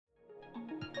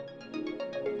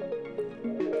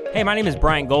Hey, my name is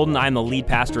Bryant Golden. I'm the lead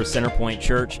pastor of Centerpoint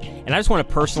Church, and I just want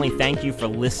to personally thank you for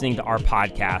listening to our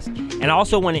podcast. And I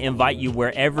also want to invite you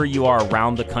wherever you are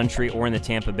around the country or in the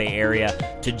Tampa Bay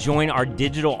area to join our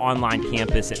digital online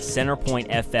campus at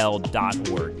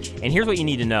centerpointfl.org. And here's what you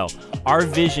need to know. Our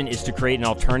vision is to create an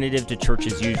alternative to church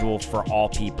as usual for all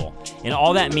people. And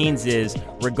all that means is,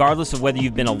 regardless of whether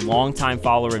you've been a longtime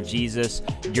follower of Jesus,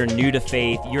 you're new to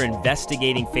faith, you're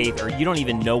investigating faith, or you don't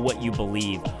even know what you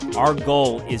believe, our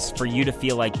goal is for you to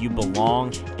feel like you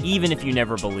belong, even if you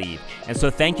never believe. And so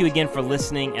thank you again for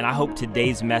listening, and I hope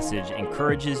today's message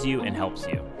encourages you and helps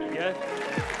you. Good.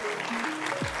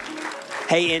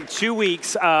 Hey, in 2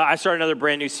 weeks, I start another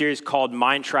brand new series called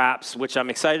Mind Traps, which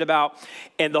I'm excited about.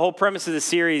 And the whole premise of the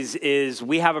series is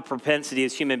we have a propensity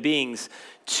as human beings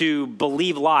to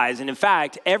believe lies. And in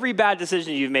fact, every bad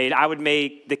decision you've made, I would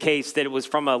make the case that it was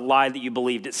from a lie that you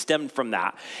believed. It stemmed from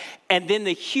that. And then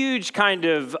the huge kind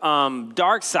of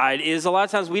dark side is a lot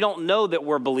of times we don't know that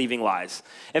we're believing lies.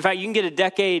 In fact, you can get a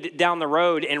decade down the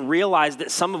road and realize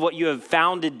that some of what you have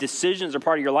founded decisions or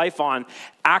part of your life on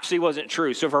actually wasn't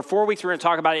true. So for 4 weeks, we're going to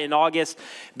talk about it in August.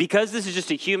 Because this is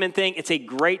just a human thing, it's a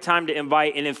great time to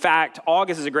invite. And in fact,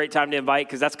 August is a great time to invite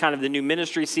because that's kind of the new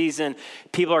ministry season.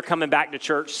 People are coming back to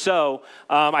church. So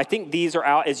I think these are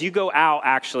out. As you go out,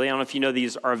 actually, I don't know if you know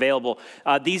these are available.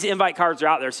 These invite cards are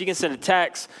out there. So you can send a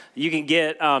text. You can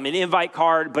get an invite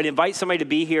card, but invite somebody to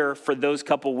be here for those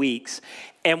couple weeks.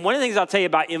 And one of the things I'll tell you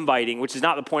about inviting, which is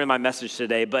not the point of my message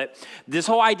today, but this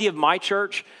whole idea of my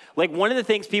church, like one of the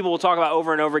things people will talk about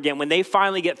over and over again, when they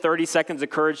finally get 30 seconds of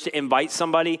courage to invite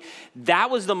somebody, that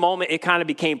was the moment it kind of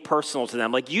became personal to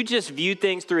them. Like you just view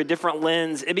things through a different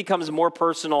lens. It becomes more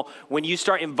personal when you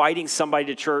start inviting somebody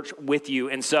to church with you.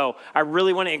 And so I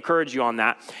really want to encourage you on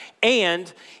that.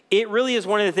 And it really is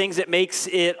one of the things that makes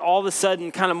it all of a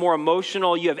sudden kind of more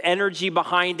emotional. You have energy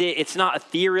behind it. It's not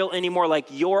ethereal anymore, like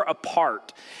you're a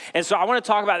part. And so I want to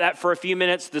talk about that for a few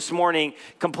minutes this morning,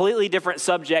 completely different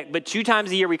subject, but 2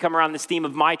 times a year we come around this theme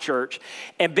of my church.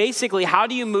 And basically, how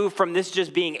do you move from this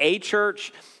just being a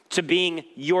church to being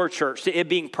your church, to it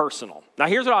being personal? Now,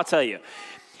 here's what I'll tell you.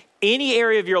 Any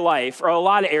area of your life, or a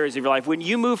lot of areas of your life, when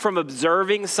you move from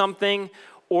observing something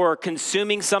or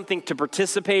consuming something to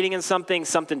participating in something,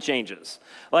 something changes.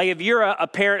 Like if you're a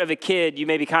parent of a kid, you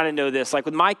maybe kind of know this. Like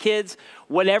with my kids,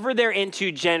 whatever they're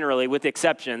into generally, with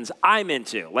exceptions, I'm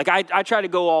into. Like I try to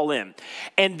go all in.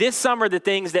 And this summer, the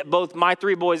things that both my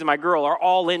 3 boys and my girl are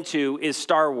all into is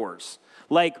Star Wars.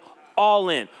 Like all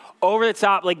in. Over the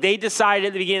top, like they decided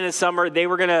at the beginning of the summer, they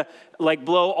were gonna like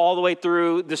blow all the way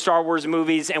through the Star Wars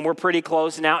movies, and we're pretty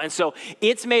close now. And so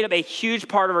it's made up a huge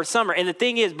part of our summer. And the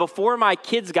thing is, before my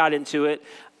kids got into it,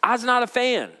 I was not a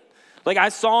fan. Like I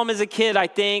saw them as a kid, I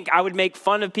think. I would make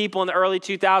fun of people in the early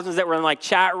 2000s that were in like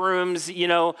chat rooms,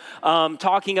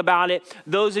 talking about it.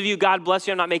 Those of you, God bless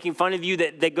you, I'm not making fun of you,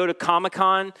 that go to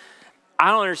Comic-Con. I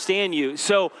don't understand you.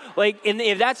 So like,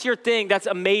 if that's your thing, that's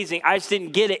amazing. I just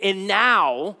didn't get it. And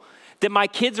now that my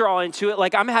kids are all into it,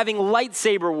 like I'm having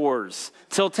lightsaber wars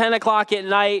till 10 o'clock at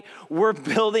night. We're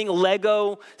building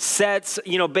Lego sets,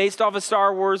 based off of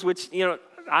Star Wars, which,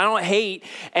 I don't hate.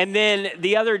 And then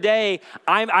the other day,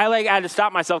 I had to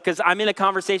stop myself because I'm in a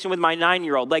conversation with my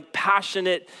 9-year-old, like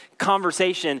passionate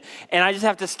conversation. And I just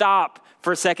have to stop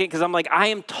for a second because I'm like, I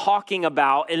am talking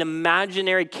about an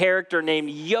imaginary character named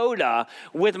Yoda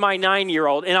with my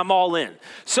 9-year-old, and I'm all in.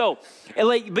 So,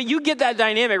 but you get that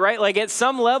dynamic, right? Like at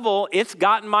some level, it's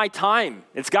gotten my time.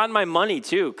 It's gotten my money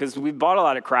too, because we bought a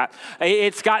lot of crap.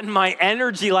 It's gotten my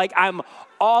energy. Like I'm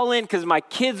all in because my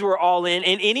kids were all in.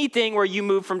 And anything where you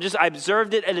move from just, I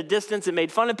observed it at a distance and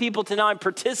made fun of people to now I'm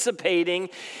participating,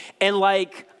 and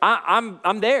like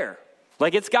I'm there.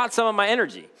 Like it's got some of my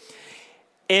energy.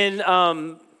 In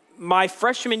my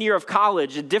freshman year of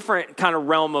college, a different kind of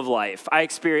realm of life, I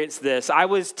experienced this. I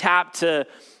was tapped to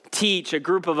teach a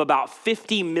group of about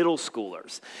 50 middle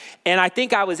schoolers. And I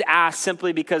think I was asked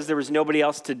simply because there was nobody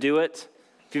else to do it.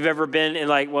 If you've ever been in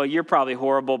like, well, you're probably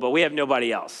horrible, but we have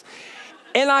nobody else.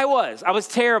 And I was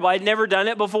terrible. I'd never done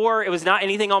it before. It was not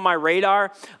anything on my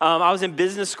radar. I was in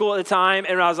business school at the time,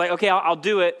 and I was like, okay, I'll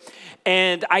do it.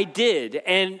 And I did.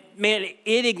 And man,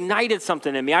 it ignited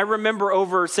something in me. I remember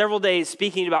over several days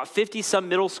speaking to about 50-some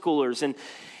middle schoolers,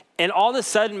 and all of a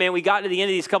sudden, man, we got to the end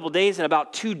of these couple of days, and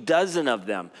about 24 of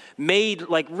them made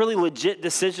like really legit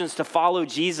decisions to follow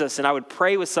Jesus. And I would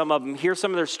pray with some of them, hear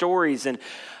some of their stories, and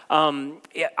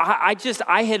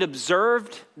I had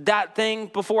observed that thing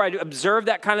before. I'd observed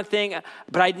that kind of thing,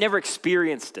 but I'd never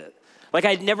experienced it. Like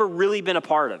I'd never really been a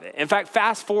part of it. In fact,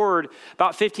 fast forward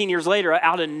about 15 years later,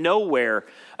 out of nowhere,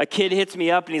 a kid hits me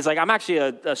up and he's like, I'm actually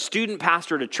a student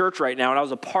pastor at a church right now, and I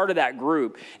was a part of that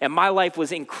group, and my life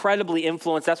was incredibly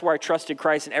influenced. That's where I trusted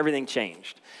Christ, and everything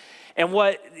changed. And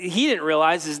what he didn't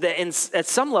realize is that at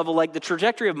some level, like the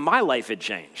trajectory of my life had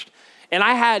changed. And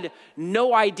I had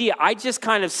no idea. I just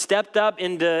kind of stepped up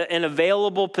into an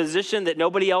available position that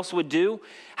nobody else would do,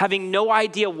 having no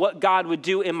idea what God would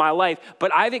do in my life.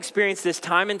 But I've experienced this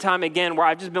time and time again where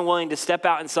I've just been willing to step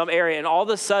out in some area, and all of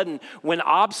a sudden, when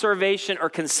observation or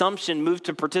consumption move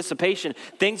to participation,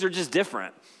 things are just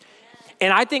different.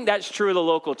 And I think that's true of the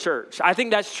local church. I think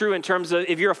that's true in terms of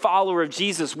if you're a follower of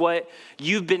Jesus, what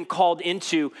you've been called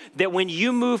into, that when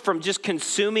you move from just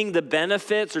consuming the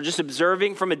benefits or just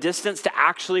observing from a distance to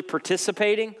actually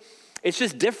participating, it's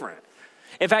just different.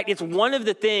 In fact, it's one of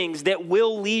the things that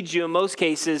will lead you in most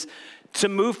cases to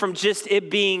move from just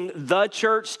it being the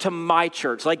church to my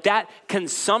church. Like that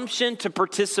consumption to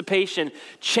participation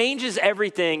changes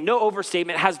everything. No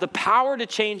overstatement, has the power to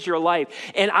change your life.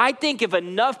 And I think if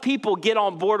enough people get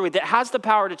on board with it, it has the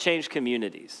power to change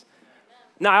communities.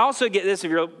 Now, I also get this, if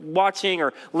you're watching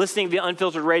or listening via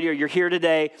Unfiltered Radio, you're here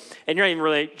today, and you're not even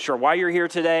really sure why you're here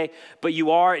today, but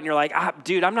you are, and you're like,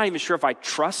 dude, I'm not even sure if I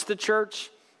trust the church.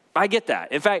 I get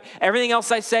that. In fact, everything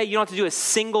else I say, you don't have to do a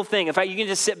single thing. In fact, you can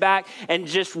just sit back and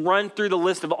just run through the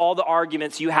list of all the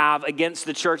arguments you have against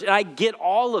the church. And I get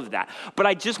all of that. But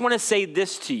I just want to say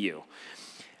this to you.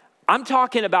 I'm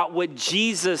talking about what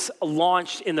Jesus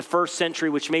launched in the first century,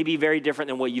 which may be very different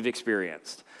than what you've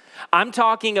experienced. I'm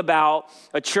talking about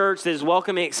a church that is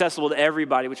welcoming, accessible to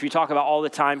everybody, which we talk about all the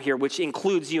time here, which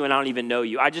includes you, and I don't even know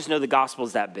you. I just know the gospel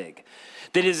is that big.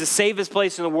 That is the safest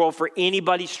place in the world for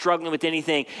anybody struggling with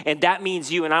anything, and that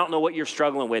means you, and I don't know what you're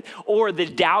struggling with, or the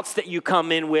doubts that you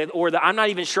come in with, or I'm not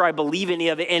even sure I believe any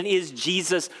of it, and is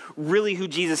Jesus really who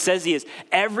Jesus says he is?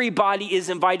 Everybody is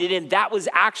invited in. That was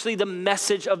actually the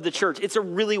message of the church. It's a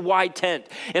really wide tent,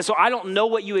 and so I don't know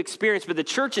what you experience, but the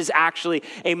church is actually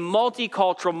a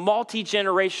multicultural,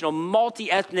 multi-generational,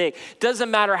 multi-ethnic,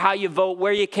 doesn't matter how you vote,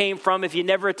 where you came from, if you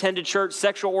never attended church,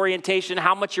 sexual orientation,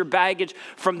 how much your baggage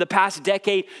from the past decade,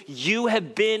 you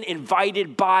have been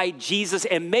invited by Jesus.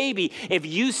 And maybe if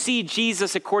you see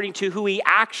Jesus according to who he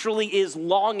actually is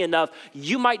long enough,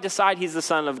 you might decide he's the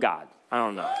Son of God. I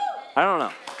don't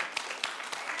know.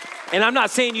 And I'm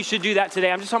not saying you should do that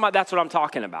today. I'm just talking about that's what I'm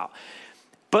talking about.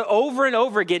 But over and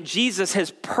over again, Jesus has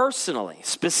personally,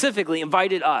 specifically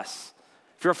invited us,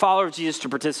 if you're a follower of Jesus, to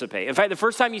participate. In fact, the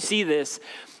first time you see this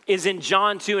is in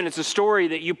John 2, and it's a story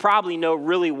that you probably know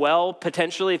really well,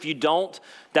 potentially. If you don't,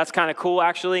 that's kind of cool,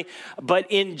 actually. But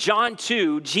in John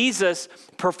 2, Jesus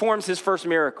performs his first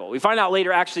miracle. We find out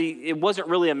later, actually, it wasn't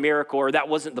really a miracle, or that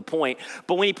wasn't the point.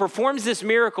 But when he performs this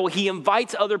miracle, he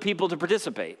invites other people to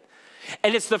participate.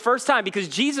 And it's the first time, because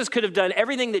Jesus could have done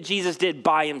everything that Jesus did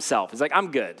by himself. He's like, I'm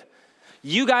good.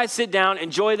 You guys sit down,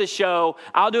 enjoy the show.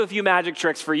 I'll do a few magic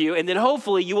tricks for you. And then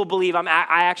hopefully you will believe I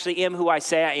actually am who I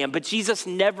say I am. But Jesus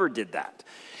never did that.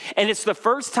 And it's the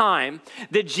first time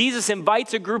that Jesus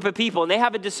invites a group of people, and they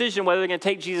have a decision whether they're going to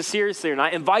take Jesus seriously or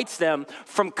not, invites them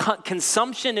from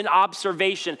consumption and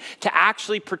observation to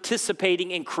actually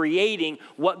participating in creating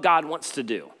what God wants to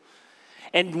do.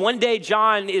 And one day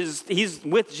John he's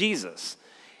with Jesus.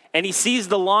 And he sees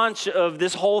the launch of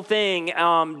this whole thing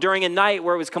during a night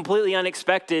where it was completely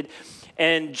unexpected.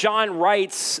 And John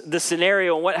writes the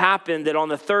scenario and what happened, that on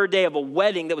the third day of a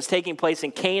wedding that was taking place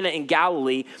in Cana in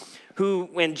Galilee,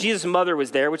 when Jesus' mother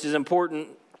was there, which is an important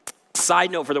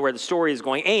side note for where the story is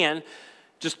going. And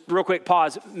just real quick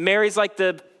pause, Mary's like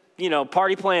the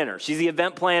party planner. She's the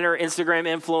event planner, Instagram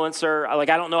influencer. I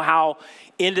don't know how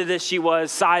into this she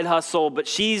was, side hustle, but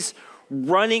she's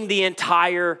running the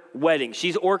entire wedding.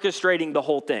 She's orchestrating the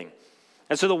whole thing.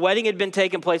 And so the wedding had been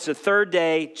taking place the third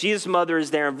day. Jesus' mother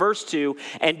is there in verse 2.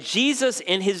 And Jesus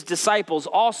and his disciples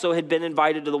also had been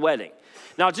invited to the wedding.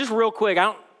 Now, just real quick, I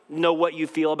don't know what you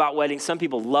feel about weddings. Some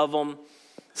people love them.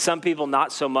 Some people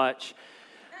not so much.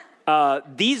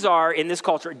 These are, in this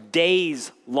culture,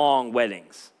 days-long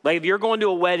weddings. Like if you're going to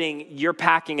a wedding, you're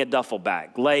packing a duffel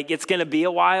bag. Like it's going to be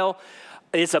a while.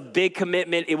 It's a big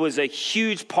commitment. It was a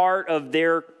huge part of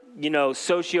their,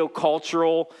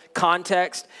 socio-cultural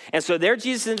context. And so there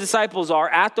Jesus and disciples are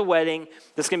at the wedding.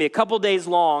 That's going to be a couple days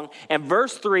long. And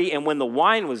verse 3, and when the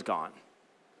wine was gone.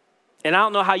 And I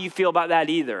don't know how you feel about that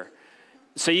either.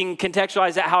 So you can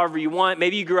contextualize that however you want.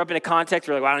 Maybe you grew up in a context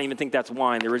where you're like, well, I don't even think that's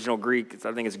wine. The original Greek,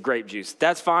 I think it's grape juice.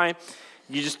 That's fine.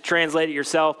 You just translate it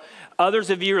yourself. Others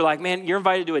of you are like, man, you're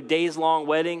invited to a days-long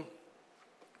wedding,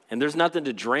 and there's nothing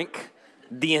to drink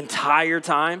the entire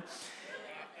time.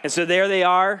 And so there they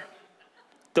are.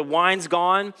 The wine's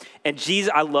gone, and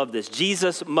Jesus, I love this.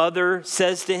 Jesus' mother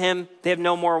says to him, they have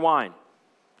no more wine.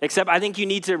 Except I think you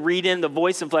need to read in the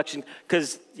voice inflection,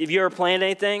 because if you ever planned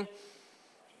anything,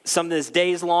 something that's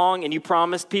days long, and you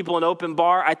promised people an open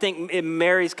bar, I think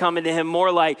Mary's coming to him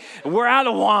more like, we're out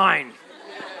of wine.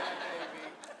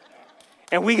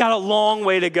 And we got a long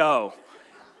way to go.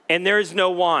 And there's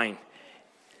no wine.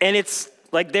 And it's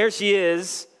like, there she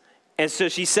is. And so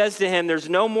she says to him, there's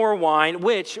no more wine,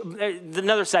 which,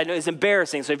 another side note, is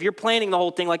embarrassing. So if you're planning the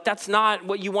whole thing, like, that's not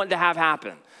what you want to have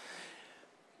happen.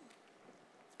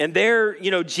 And there,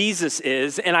 Jesus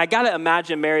is. And I got to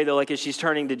imagine Mary, though, like, as she's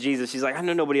turning to Jesus, she's like, I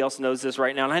know nobody else knows this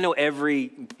right now. And I know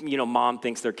every, mom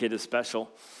thinks their kid is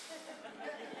special.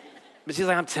 But she's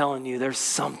like, I'm telling you, there's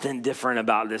something different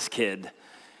about this kid.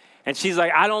 And she's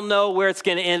like, I don't know where it's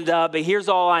going to end up, but here's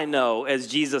all I know as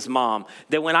Jesus' mom,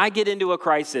 that when I get into a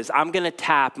crisis, I'm going to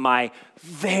tap my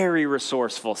very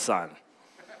resourceful son,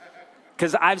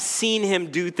 because I've seen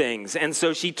him do things. And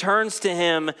so she turns to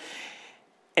him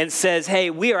and says,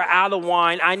 hey, we are out of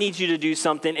wine. I need you to do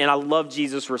something. And I love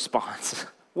Jesus' response.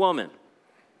 Woman,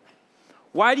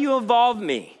 why do you involve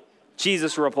me?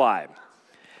 Jesus replied,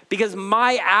 because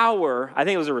my hour, I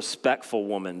think it was a respectful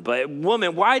woman, but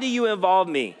woman, why do you involve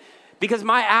me? Because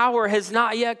my hour has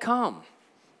not yet come.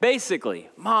 Basically,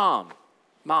 mom.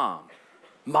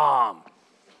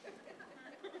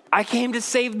 I came to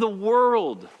save the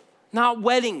world, not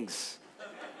weddings.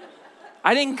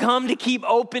 I didn't come to keep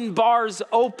open bars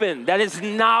open. That is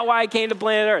not why I came to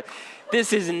planet Earth.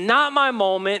 This is not my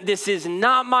moment. This is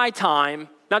not my time.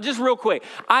 Now, just real quick,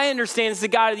 I understand it's the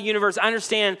God of the universe. I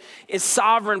understand his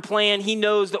sovereign plan. He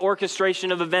knows the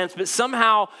orchestration of events. But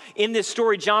somehow in this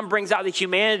story, John brings out the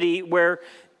humanity where,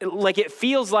 like, it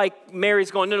feels like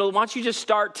Mary's going, no, why don't you just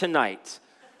start tonight?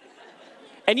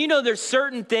 And there's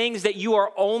certain things that you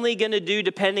are only going to do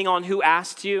depending on who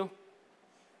asked you.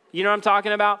 You know what I'm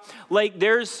talking about? Like,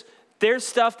 there's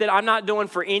stuff that I'm not doing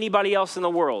for anybody else in the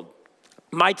world.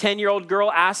 My 10-year-old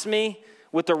girl asked me,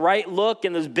 with the right look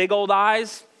and those big old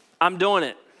eyes, I'm doing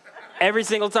it every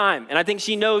single time. And I think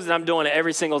she knows that I'm doing it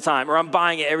every single time, or I'm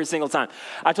buying it every single time.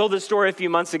 I told this story a few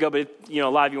months ago, but a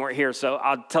lot of you weren't here, so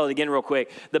I'll tell it again real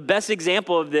quick. The best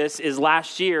example of this is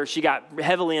last year. She got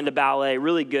heavily into ballet,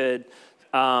 really good,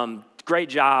 great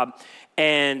job.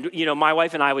 And, my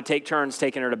wife and I would take turns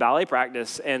taking her to ballet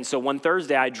practice. And so one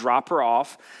Thursday, I drop her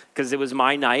off because it was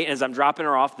my night. As I'm dropping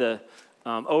her off, the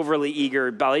overly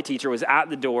eager ballet teacher was at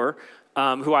the door,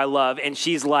 who I love, and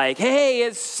she's like, hey,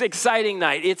 it's exciting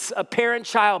night. It's a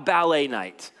parent-child ballet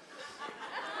night.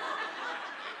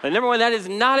 But number one, that is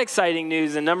not exciting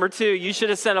news. And number two, you should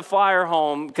have sent a flyer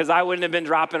home because I wouldn't have been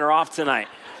dropping her off tonight.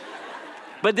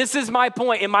 But this is my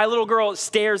point. And my little girl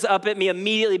stares up at me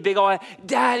immediately, big old,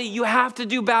 Daddy, you have to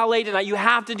do ballet tonight. You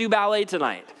have to do ballet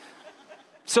tonight.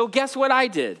 So guess what I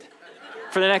did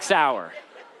for the next hour?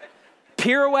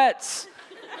 Pirouettes.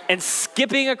 And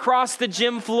skipping across the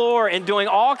gym floor and doing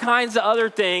all kinds of other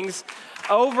things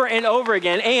over and over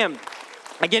again. And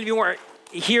again, if you weren't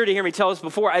here to hear me tell this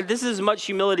before, this is as much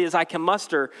humility as I can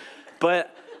muster,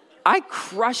 but I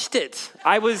crushed it.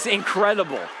 I was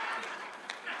incredible.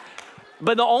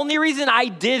 But the only reason I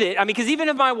did it, because even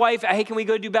if my wife, hey, can we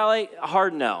go do ballet?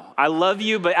 Hard no. I love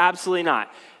you, but absolutely not.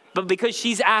 But because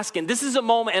she's asking, this is a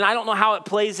moment, and I don't know how it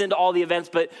plays into all the events,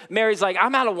 but Mary's like,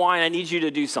 I'm out of wine. I need you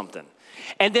to do something.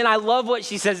 And then I love what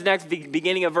she says next,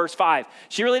 beginning of verse 5.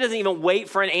 She really doesn't even wait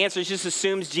for an answer. She just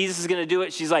assumes Jesus is going to do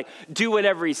it. She's like, do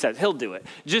whatever he says. He'll do it.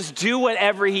 Just do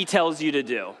whatever he tells you to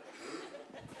do.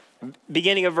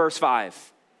 Beginning of verse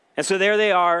 5. And so there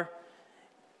they are.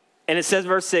 And it says,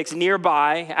 verse 6,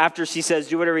 nearby, after she says,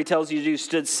 do whatever he tells you to do,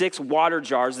 stood 6 water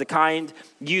jars, the kind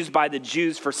used by the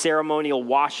Jews for ceremonial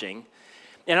washing.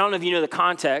 And I don't know if you know the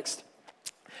context.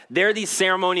 They're these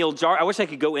ceremonial jars. I wish I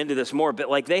could go into this more,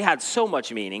 but they had so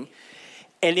much meaning.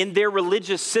 And in their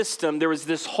religious system, there was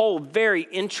this whole very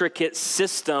intricate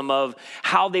system of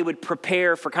how they would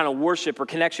prepare for kind of worship or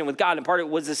connection with God. And part of it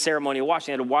was the ceremonial washing.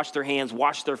 They had to wash their hands,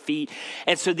 wash their feet.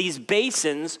 And so these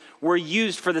basins were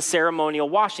used for the ceremonial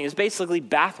washing. It's basically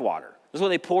bath water. This is what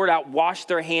they poured out, washed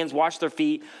their hands, washed their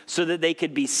feet, so that they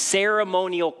could be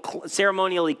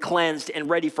ceremonially cleansed and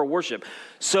ready for worship.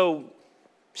 So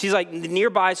she's like,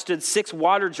 nearby stood 6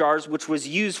 water jars, which was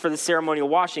used for the ceremonial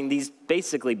washing, these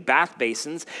basically bath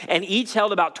basins, and each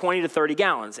held about 20 to 30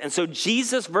 gallons. And so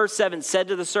Jesus, verse 7, said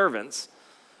to the servants,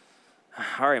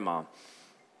 all right, Mom,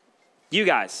 you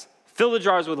guys, fill the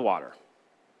jars with water.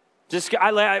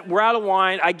 We're out of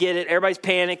wine. I get it. Everybody's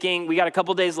panicking. We got a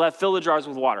couple days left. Fill the jars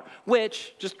with water.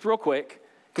 Which, just real quick,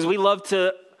 because we love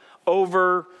to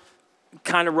over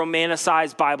kind of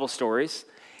romanticize Bible stories.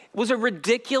 was a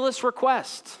ridiculous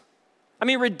request. I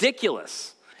mean,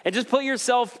 ridiculous. And just put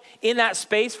yourself in that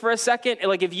space for a second.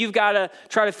 Like if you've got to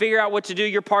try to figure out what to do,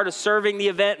 you're part of serving the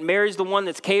event, Mary's the one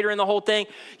that's catering the whole thing.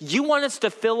 You want us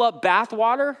to fill up bath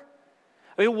water?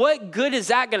 I mean, what good is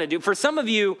that going to do? For some of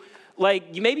you,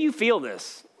 like maybe you feel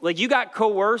this. Like you got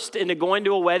coerced into going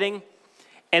to a wedding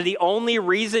and the only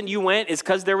reason you went is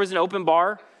because there was an open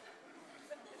bar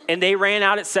and they ran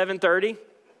out at 7:30.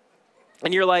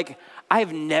 And you're like,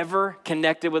 I've never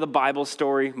connected with a Bible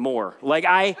story more. Like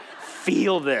I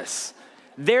feel this.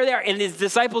 They're there, and his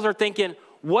disciples are thinking,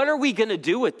 what are we gonna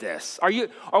do with this? Are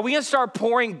we gonna start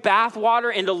pouring bath water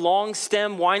into long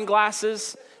stem wine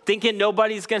glasses, thinking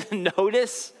nobody's gonna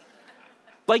notice?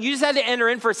 Like you just had to enter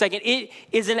in for a second. It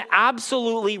is an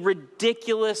absolutely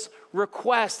ridiculous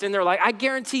request. And they're like, I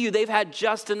guarantee you they've had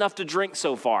just enough to drink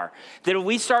so far that if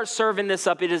we start serving this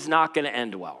up, it is not gonna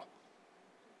end well.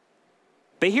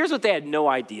 But here's what they had no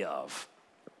idea of.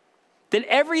 That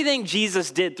everything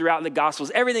Jesus did throughout the Gospels,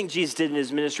 everything Jesus did in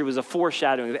his ministry was a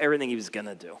foreshadowing of everything he was going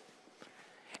to do.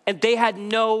 And they had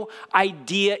no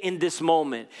idea in this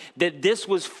moment that this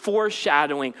was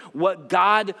foreshadowing what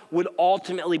God would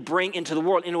ultimately bring into the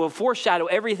world. And it would foreshadow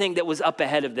everything that was up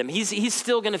ahead of them. He's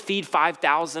still going to feed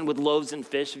 5,000 with loaves and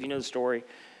fish, if you know the story.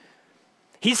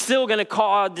 He's still going to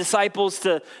call disciples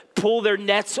to pull their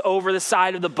nets over the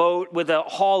side of the boat with a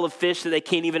haul of fish that they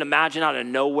can't even imagine out of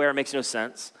nowhere. It makes no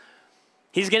sense.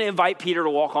 He's going to invite Peter to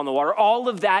walk on the water. All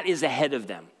of that is ahead of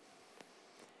them.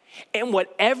 And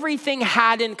what everything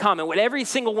had in common, what every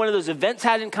single one of those events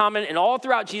had in common, and all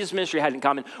throughout Jesus' ministry had in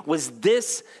common, was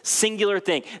this singular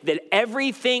thing, that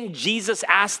everything Jesus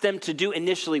asked them to do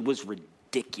initially was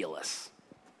ridiculous.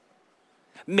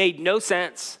 Made no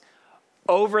sense.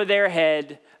 Over their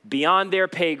head, beyond their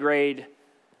pay grade.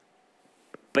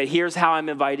 But here's how I'm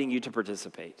inviting you to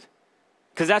participate.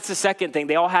 Because that's the second thing.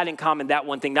 They all had in common that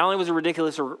one thing. Not only was it a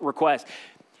ridiculous request,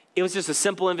 it was just a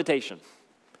simple invitation.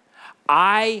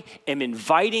 I am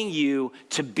inviting you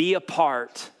to be a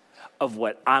part of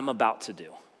what I'm about to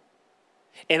do.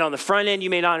 And on the front end, you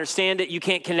may not understand it. You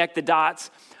can't connect the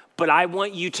dots. But I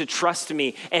want you to trust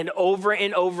me. And over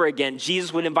again,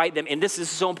 Jesus would invite them. And this is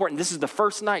so important. This is the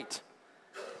first night.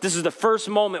 This is the first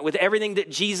moment with everything that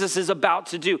Jesus is about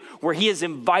to do, where he is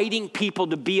inviting people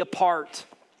to be a part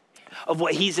of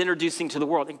what he's introducing to the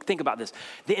world. And think about this.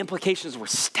 The implications were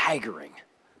staggering.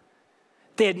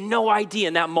 They had no idea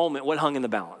in that moment what hung in the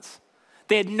balance.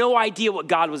 They had no idea what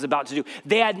God was about to do.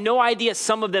 They had no idea,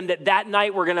 some of them, that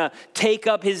night were going to take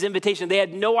up his invitation. They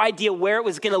had no idea where it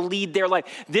was going to lead their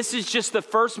life. This is just the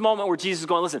first moment where Jesus is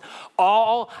going, listen,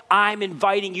 all I'm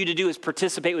inviting you to do is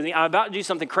participate with me. I'm about to do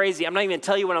something crazy. I'm not even going to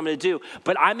tell you what I'm going to do,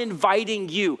 but I'm inviting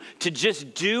you to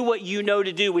just do what you know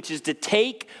to do, which is to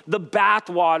take the bath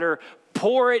water,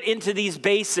 pour it into these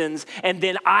basins, and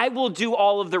then I will do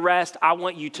all of the rest. I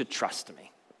want you to trust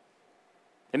me.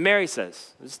 And Mary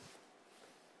says,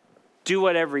 do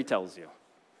whatever he tells you.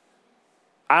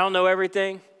 I don't know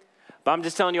everything, but I'm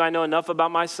just telling you I know enough about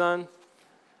my son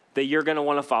that you're going to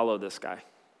want to follow this guy.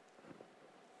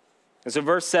 And so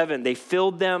verse 7, they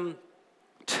filled them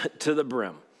to the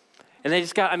brim. And they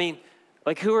just got, who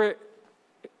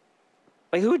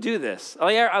would do this?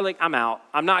 I'm out.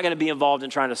 I'm not going to be involved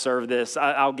in trying to serve this.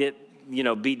 I'll get,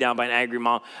 beat down by an angry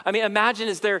mom. Imagine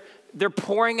as they're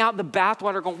pouring out the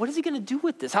bathwater going, what is he going to do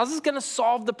with this? How's this going to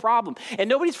solve the problem? And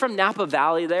nobody's from Napa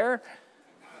Valley there.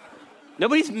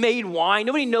 Nobody's made wine.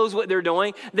 Nobody knows what they're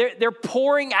doing. They're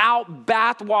pouring out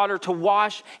bathwater to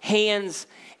wash hands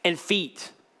and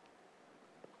feet.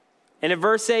 And in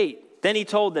verse 8, then he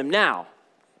told them, now,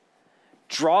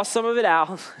 draw some of it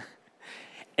out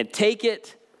and take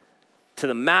it to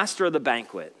the master of the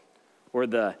banquet, or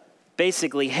the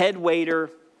basically head waiter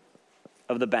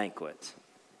of the banquet.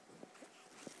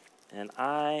 And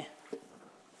I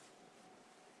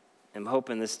am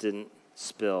hoping this didn't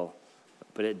spill,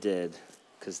 but it did.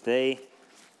 Because the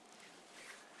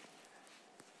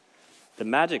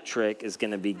magic trick is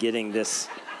going to be getting this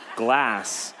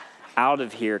glass out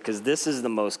of here, because this is the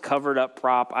most covered up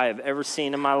prop I have ever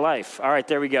seen in my life. All right,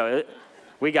 there we go.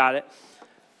 We got it.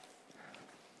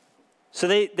 So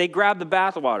they grab the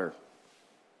bathwater,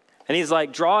 and he's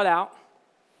like, draw it out,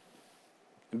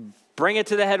 bring it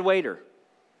to the head waiter.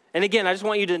 And again, I just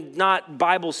want you to not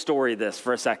Bible story this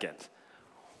for a second.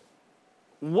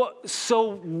 What?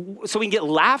 So we can get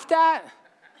laughed at?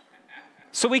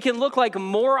 So we can look like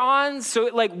morons? So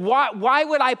why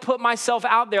would I put myself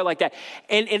out there like that?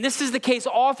 And this is the case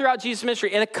all throughout Jesus'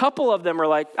 ministry. And a couple of them are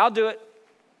like, I'll do it.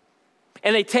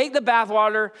 And they take the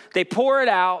bathwater, they pour it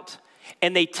out,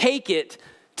 and they take it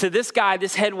to this guy,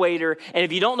 this head waiter. And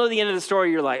if you don't know the end of the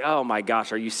story, you're like, oh my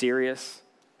gosh, are you serious?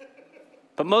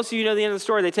 But most of you know the end of the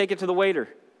story. They take it to the waiter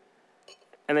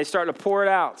and they start to pour it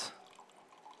out.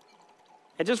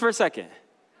 And just for a second,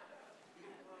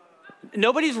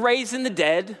 nobody's raising the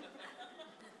dead.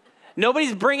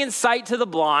 Nobody's bringing sight to the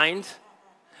blind.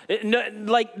 No,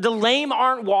 like the lame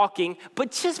aren't walking,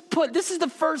 but this is the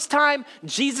first time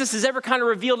Jesus has ever kind of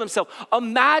revealed himself.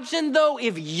 Imagine though,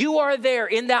 if you are there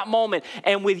in that moment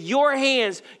and with your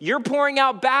hands, you're pouring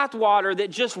out bath water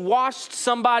that just washed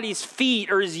somebody's feet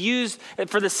or is used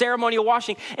for the ceremonial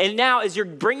washing. And now as you're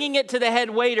bringing it to the head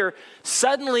waiter,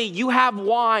 suddenly you have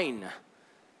wine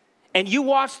and you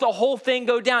watch the whole thing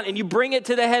go down and you bring it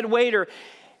to the head waiter.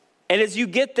 And as you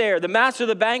get there, the master of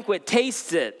the banquet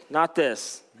tastes it, not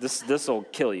this. This will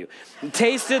kill you.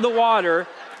 Tasted the water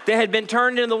that had been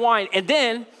turned into the wine. And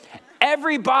then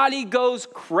everybody goes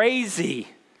crazy.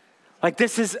 Like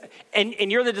this is, and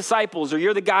you're the disciples or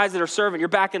you're the guys that are serving. You're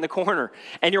back in the corner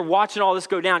and you're watching all this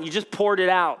go down. You just poured it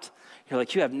out. You're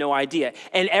like, you have no idea.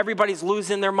 And everybody's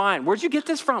losing their mind. Where'd you get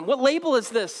this from? What label is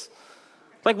this?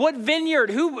 Like what vineyard?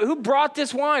 Who brought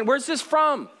this wine? Where's this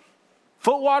from?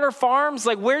 Footwater Farms?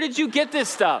 Like where did you get this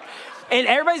stuff? And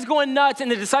everybody's going nuts,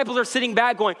 and the disciples are sitting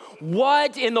back going,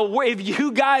 what in the world, if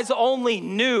you guys only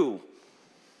knew.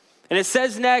 And it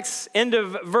says next, end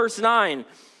of verse 9,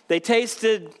 they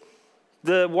tasted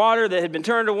the water that had been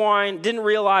turned to wine, didn't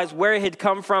realize where it had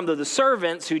come from, though the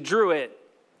servants who drew it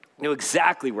knew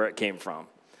exactly where it came from.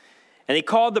 And he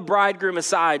called the bridegroom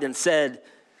aside and said,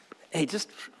 hey, just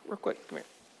real quick, come here.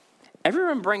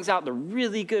 Everyone brings out the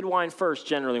really good wine first,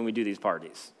 generally, when we do these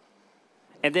parties.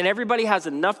 And then everybody has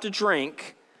enough to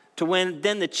drink to when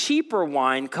then the cheaper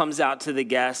wine comes out to the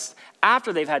guests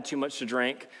after they've had too much to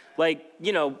drink. Like,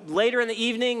 later in the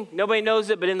evening, nobody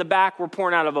knows it, but in the back, we're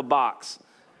pouring out of a box.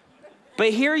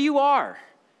 But here you are.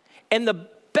 And the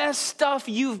best stuff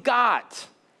you've got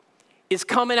is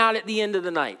coming out at the end of the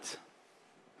night.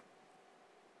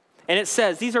 And it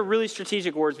says, these are really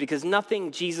strategic words because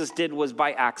nothing Jesus did was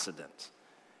by accident.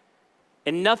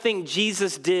 And nothing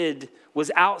Jesus did was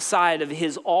outside of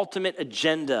his ultimate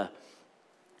agenda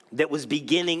that was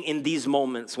beginning in these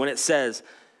moments when it says,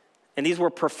 and these were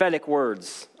prophetic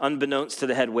words, unbeknownst to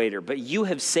the head waiter, but you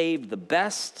have saved the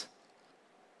best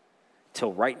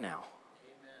till right now.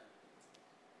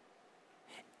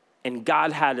 Amen. And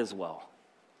God had as well.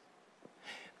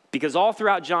 Because all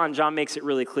throughout John makes it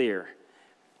really clear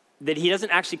that he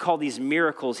doesn't actually call these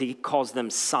miracles, he calls them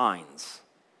signs.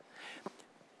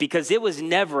 Because it was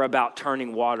never about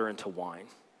turning water into wine.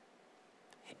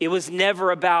 It was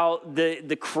never about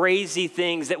the crazy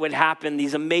things that would happen,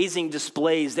 these amazing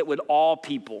displays that would awe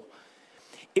people.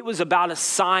 It was about a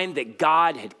sign that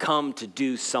God had come to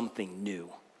do something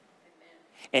new.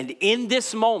 And in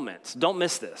this moment, don't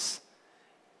miss this.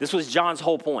 This was John's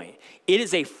whole point. It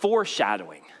is a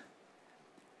foreshadowing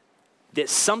that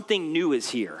something new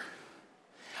is here.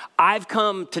 I've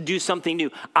come to do something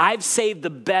new. I've saved the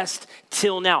best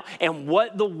till now. And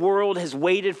what the world has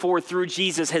waited for through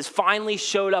Jesus has finally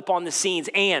showed up on the scenes.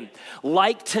 And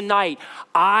like tonight,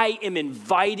 I am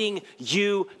inviting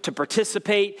you to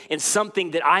participate in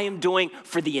something that I am doing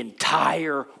for the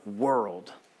entire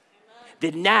world.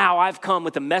 That now I've come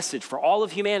with a message for all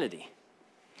of humanity.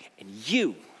 And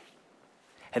you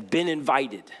have been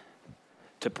invited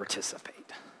to participate.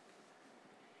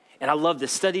 And I love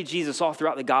this. Study Jesus all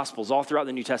throughout the Gospels, all throughout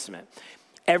the New Testament.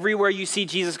 Everywhere you see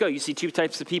Jesus go, you see two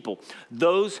types of people.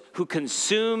 Those who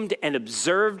consumed and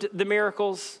observed the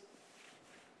miracles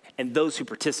and those who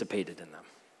participated in them.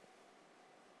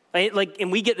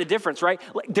 And we get the difference, right?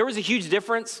 There was a huge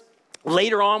difference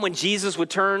later on when Jesus would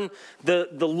turn the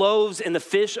loaves and the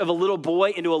fish of a little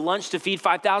boy into a lunch to feed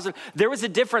 5,000. There was a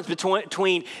difference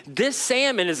between this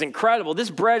salmon is incredible, this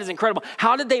bread is incredible.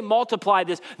 How did they multiply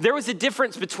this? There was a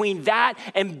difference between that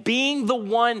and being the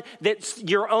one that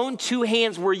your own two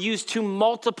hands were used to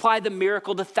multiply the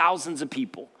miracle to thousands of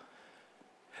people.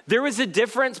 There was a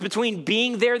difference between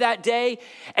being there that day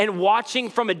and watching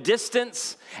from a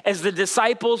distance as the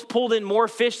disciples pulled in more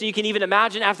fish than you can even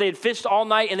imagine after they had fished all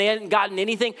night and they hadn't gotten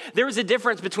anything. There was a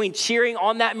difference between cheering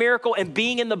on that miracle and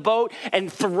being in the boat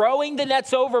and throwing the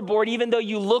nets overboard even though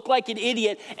you look like an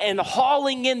idiot and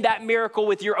hauling in that miracle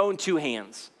with your own two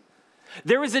hands.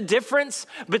 There was a difference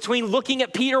between looking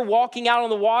at Peter walking out on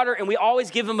the water, and we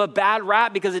always give him a bad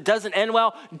rap because it doesn't end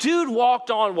well. Dude walked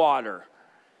on water.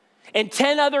 And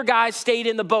 10 other guys stayed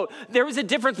in the boat. There was a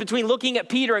difference between looking at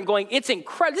Peter and going, it's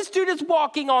incredible. This dude is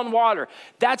walking on water.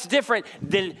 That's different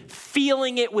than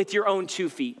feeling it with your own 2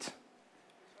 feet.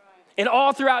 And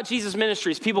all throughout Jesus'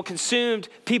 ministries, people consumed,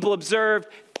 people observed,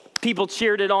 people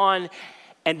cheered it on.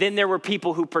 And then there were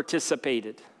people who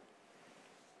participated.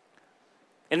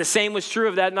 And the same was true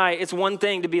of that night. It's one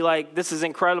thing to be like, this is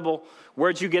incredible.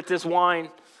 Where'd you get this wine?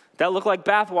 That looked like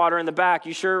bathwater in the back.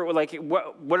 You sure? Like,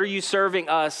 what are you serving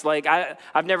us? Like,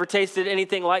 I've never tasted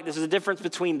anything like this. There's a difference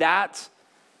between that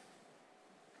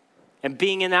and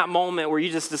being in that moment where you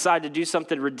just decide to do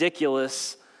something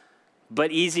ridiculous but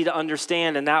easy to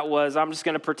understand, and that was, I'm just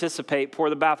going to participate, pour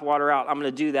the bathwater out. I'm going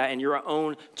to do that, and your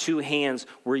own two hands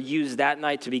were used that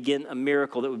night to begin a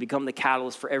miracle that would become the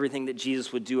catalyst for everything that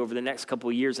Jesus would do over the next couple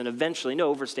of years, and eventually, no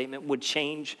overstatement, would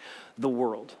change the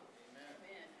world.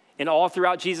 And all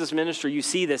throughout Jesus' ministry, you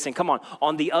see this, and come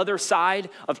on the other side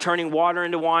of turning water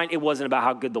into wine, it wasn't about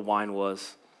how good the wine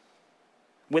was.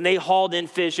 When they hauled in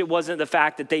fish, it wasn't the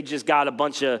fact that they just got a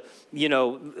bunch of,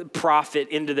 profit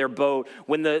into their boat.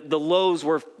 When the loaves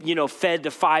were, fed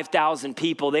to 5,000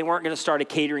 people, they weren't going to start a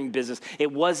catering business.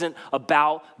 It wasn't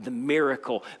about the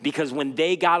miracle, because when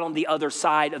they got on the other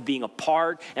side of being a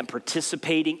part and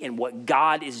participating in what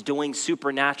God is doing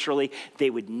supernaturally, they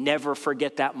would never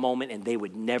forget that moment, and they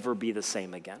would never be the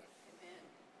same again.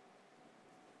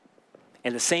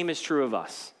 And the same is true of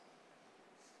us.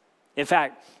 In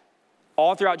fact,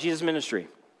 all throughout Jesus' ministry,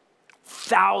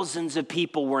 thousands of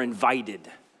people were invited,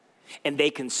 and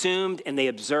they consumed and they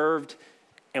observed,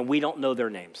 and we don't know their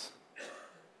names.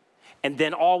 And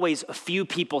then always a few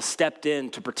people stepped in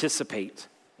to participate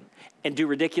and do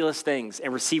ridiculous things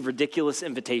and receive ridiculous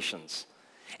invitations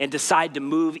and decide to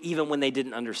move even when they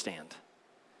didn't understand.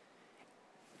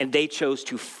 And they chose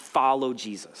to follow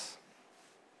Jesus.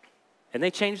 And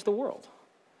they changed the world.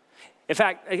 In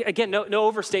fact, again, no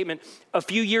overstatement. A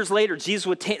few years later, Jesus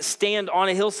would stand on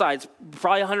a hillside, it's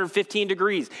probably 115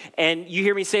 degrees. And you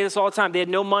hear me say this all the time. They had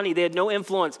no money. They had no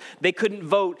influence. They couldn't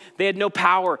vote. They had no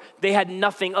power. They had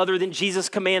nothing other than Jesus'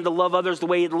 command to love others the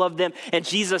way he loved them. And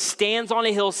Jesus stands on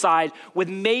a hillside with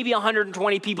maybe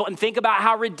 120 people. And think about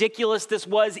how ridiculous this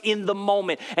was in the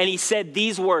moment. And he said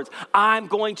these words, I'm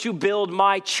going to build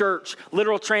my church.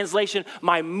 Literal translation,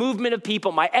 my movement of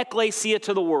people, my ecclesia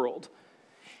to the world.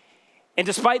 And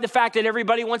despite the fact that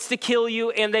everybody wants to kill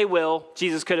you, and they will,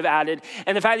 Jesus could have added,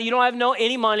 and the fact that you don't have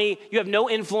any money, you have no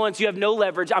influence, you have no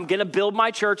leverage, I'm going to build my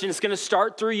church, and it's going to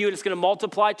start through you, and it's going to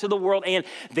multiply to the world, and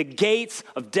the gates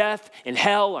of death and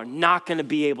hell are not going to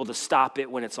be able to stop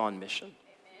it when it's on mission.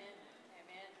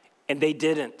 Amen. And they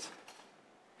didn't,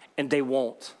 and they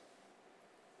won't.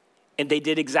 And they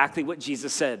did exactly what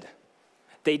Jesus said.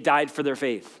 They died for their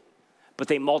faith, but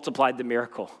they multiplied the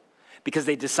miracle, because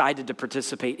they decided to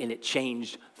participate, and it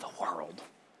changed the world.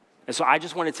 And so I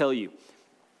just want to tell you,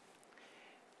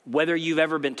 whether you've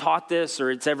ever been taught this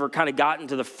or it's ever kind of gotten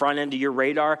to the front end of your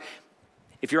radar,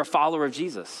 if you're a follower of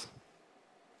Jesus,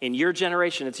 in your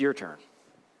generation, it's your turn.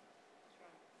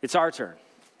 It's our turn.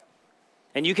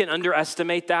 And you can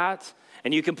underestimate that,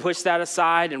 and you can push that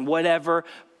aside and whatever,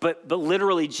 but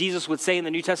literally Jesus would say in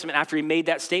the New Testament, after he made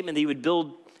that statement, that he would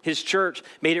build his church,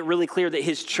 made it really clear that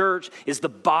his church is the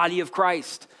body of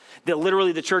Christ. That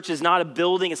literally the church is not a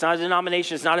building, it's not a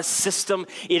denomination, it's not a system.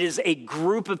 It is a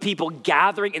group of people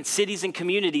gathering in cities and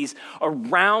communities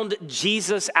around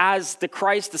Jesus as the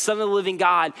Christ, the Son of the living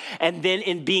God, and then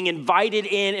in being invited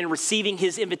in and receiving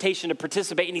his invitation to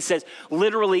participate. And he says,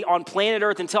 literally on planet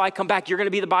Earth, until I come back, you're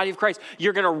gonna be the body of Christ.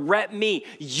 You're gonna rep me.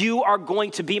 You are going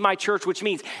to be my church, which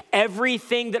means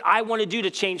everything that I wanna do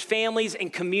to change families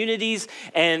and communities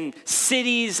and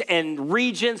cities and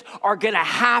regions are gonna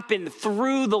happen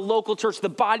through the local church, the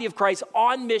body of Christ,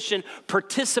 on mission,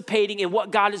 participating in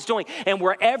what God is doing. And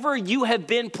wherever you have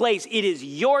been placed, it is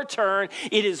your turn,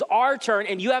 it is our turn,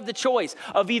 and you have the choice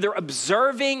of either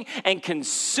observing and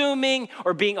consuming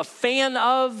or being a fan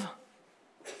of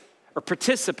or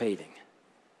participating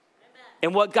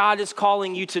in what God is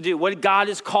calling you to do, what God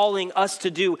is calling us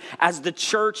to do as the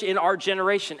church in our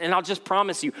generation. And I'll just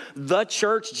promise you, the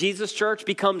church, Jesus' church,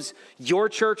 becomes your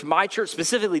church, my church,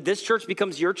 specifically this church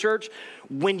becomes your church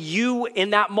when you,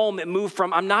 in that moment, move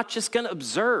from, I'm not just gonna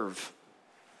observe,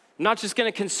 I'm not just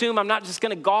gonna consume, I'm not just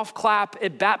gonna golf clap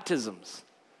at baptisms.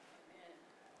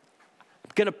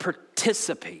 I'm gonna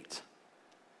participate.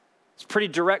 It's a pretty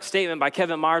direct statement by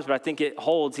Kevin Myers, but I think it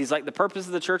holds. He's like, the purpose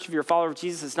of the church, if you're a follower of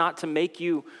Jesus, is not to make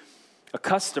you a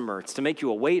customer. It's to make you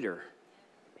a waiter.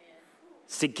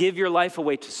 It's to give your life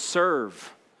away to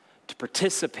serve, to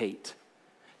participate,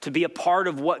 to be a part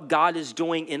of what God is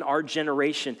doing in our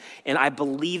generation. And I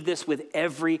believe this with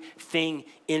everything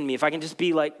in me. If I can just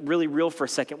be like really real for a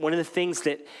second, one of the things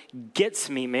that gets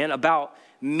me, man, about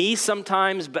me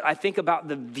sometimes, but I think about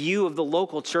the view of the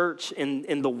local church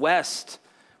in the West,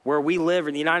 where we live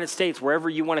in the United States, wherever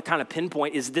you want to kind of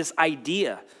pinpoint, is this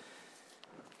idea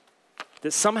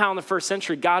That somehow in the first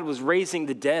century, God was raising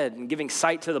the dead and giving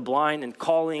sight to the blind and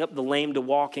calling up the lame to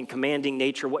walk and commanding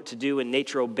nature what to do and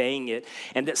nature obeying it.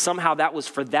 And that somehow that was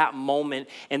for that moment,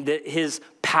 and that his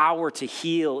power to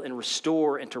heal and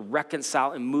restore and to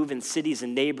reconcile and move in cities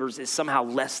and neighbors is somehow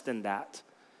less than that.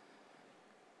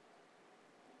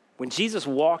 When Jesus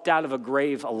walked out of a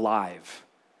grave alive,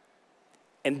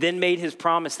 and then made his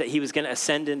promise that he was going to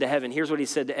ascend into heaven, here's what he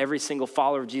said to every single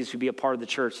follower of Jesus who'd be a part of the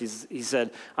church. He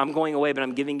said, I'm going away, but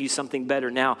I'm giving you something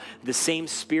better. Now, the same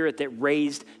spirit that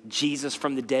raised Jesus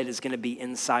from the dead is going to be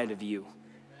inside of you.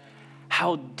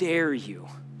 How dare you,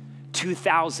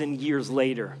 2,000 years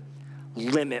later,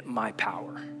 limit my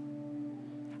power?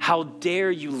 How dare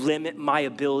you limit my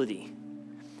ability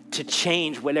to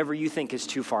change whatever you think is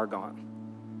too far gone?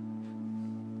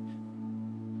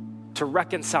 To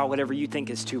reconcile whatever you think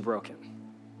is too broken,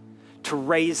 to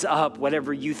raise up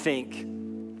whatever you think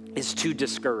is too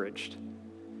discouraged,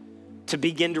 to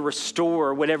begin to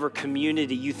restore whatever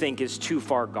community you think is too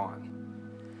far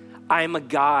gone. I am a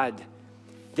God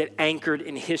that anchored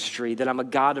in history, that I'm a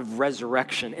God of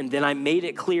resurrection, and then I made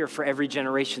it clear for every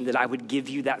generation that I would give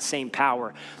you that same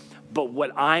power. But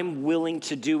what I'm willing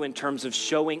to do in terms of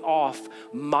showing off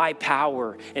my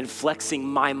power and flexing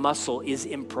my muscle is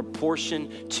in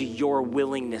proportion to your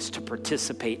willingness to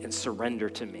participate and surrender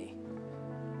to me.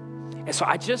 And so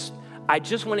I just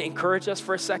want to encourage us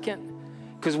for a second,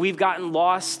 because we've gotten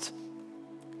lost,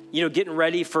 getting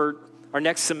ready for our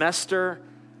next semester,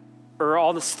 or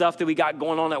all the stuff that we got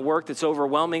going on at work that's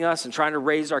overwhelming us, and trying to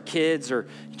raise our kids, or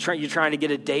you're trying to get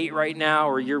a date right now,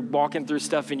 or you're walking through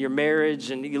stuff in your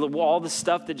marriage, and all the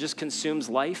stuff that just consumes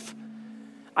life.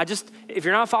 If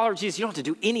you're not a follower of Jesus, you don't have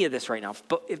to do any of this right now.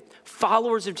 But if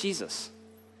followers of Jesus,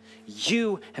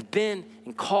 you have been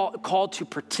called to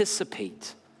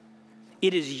participate.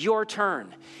 It is your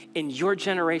turn in your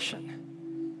generation.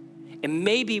 And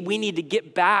maybe we need to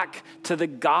get back to the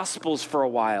Gospels for a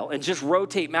while and just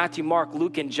rotate Matthew, Mark,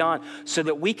 Luke, and John so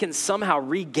that we can somehow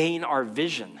regain our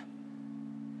vision.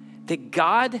 That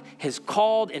God has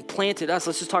called and planted us,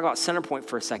 let's just talk about Centerpoint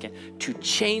for a second, to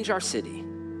change our city,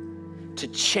 to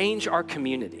change our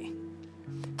community,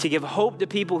 to give hope to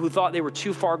people who thought they were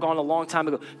too far gone a long time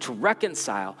ago, to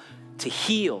reconcile, to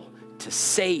heal, to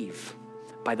save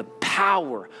by the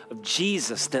power of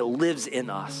Jesus that lives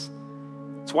in us.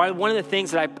 That's why one of the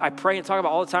things that I pray and talk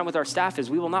about all the time with our staff is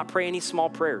we will not pray any small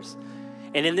prayers.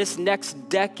 And in this next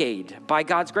decade, by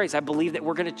God's grace, I believe that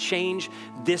we're going to change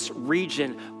this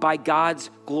region by God's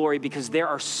glory, because there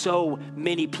are so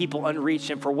many people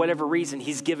unreached. And for whatever reason,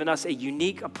 he's given us a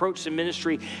unique approach to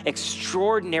ministry,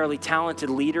 extraordinarily talented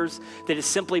leaders that is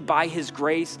simply by his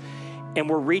grace. And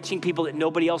we're reaching people that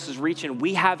nobody else is reaching.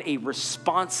 We have a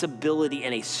responsibility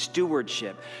and a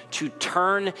stewardship to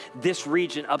turn this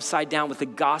region upside down with the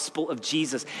gospel of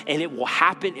Jesus. And it will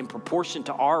happen in proportion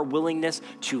to our willingness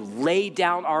to lay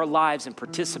down our lives and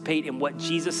participate in what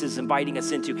Jesus is inviting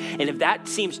us into. And if that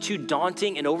seems too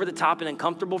daunting and over the top and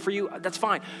uncomfortable for you, that's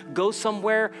fine. Go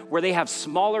somewhere where they have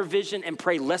smaller vision and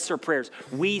pray lesser prayers.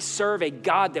 We serve a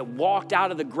God that walked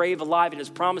out of the grave alive and has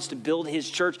promised to build his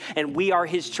church, and we are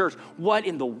his church. What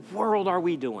in the world are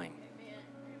we doing?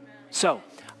 So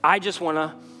I just want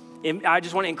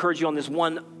to encourage you on this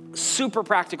one super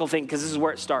practical thing, because this is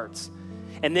where it starts.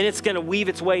 And then it's going to weave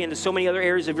its way into so many other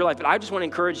areas of your life. But I just want to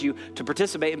encourage you to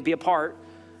participate and be a part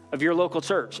of your local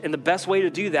church. And the best way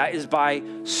to do that is by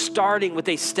starting with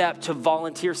a step to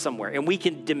volunteer somewhere. And we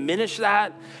can diminish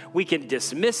that. We can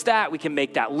dismiss that. We can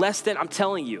make that less than. I'm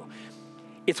telling you,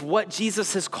 it's what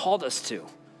Jesus has called us to.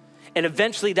 And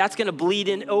eventually that's going to bleed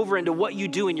over into what you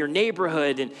do in your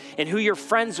neighborhood and who you're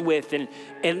friends with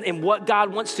and what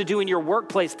God wants to do in your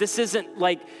workplace. This isn't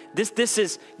like, this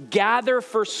is gather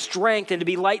for strength and to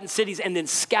be light in cities, and then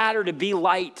scatter to be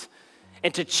light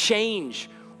and to change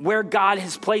where God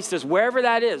has placed us, wherever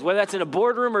that is, whether that's in a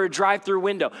boardroom or a drive-through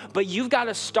window. But you've got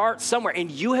to start somewhere, and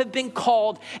you have been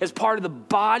called as part of the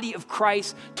body of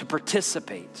Christ to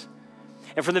participate.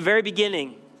 And from the very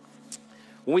beginning,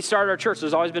 when we started our church,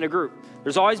 there's always been a group.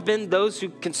 There's always been those who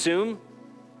consume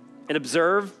and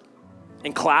observe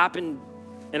and clap and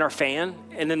are fan,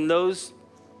 and then those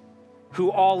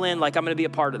who all in, like, I'm going to be a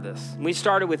part of this. And we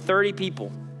started with 30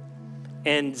 people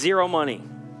and zero money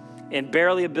and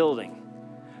barely a building.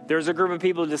 There's a group of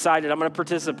people who decided, I'm going to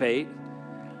participate,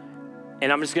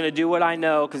 and I'm just going to do what I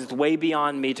know, because it's way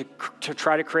beyond me, to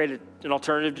try to create an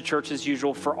alternative to church as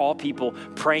usual for all people,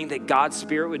 praying that God's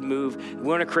Spirit would move. We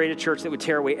want to create a church that would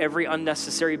tear away every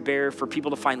unnecessary barrier for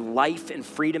people to find life and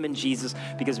freedom in Jesus,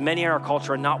 because many in our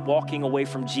culture are not walking away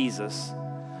from Jesus.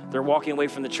 They're walking away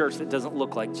from the church that doesn't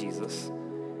look like Jesus.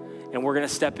 And we're going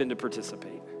to step in to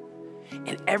participate.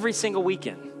 And every single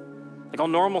weekend, like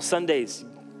on normal Sundays,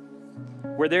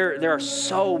 where there are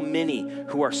so many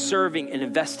who are serving and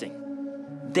investing,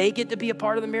 they get to be a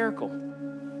part of the miracle.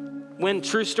 When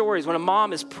true stories, when a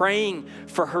mom is praying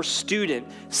for her student,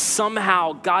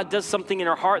 somehow God does something in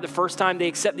her heart the first time they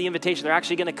accept the invitation. They're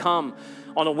actually going to come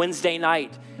on a Wednesday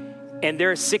night. And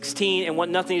they're 16 and want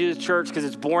nothing to do with church because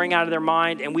it's boring out of their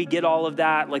mind. And we get all of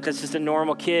that. Like, that's just a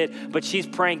normal kid. But she's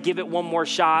praying, give it one more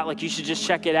shot. Like, you should just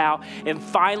check it out. And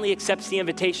finally accepts the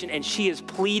invitation. And she is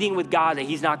pleading with God that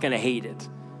he's not going to hate it.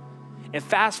 And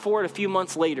fast forward a few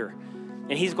months later,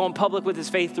 and he's going public with his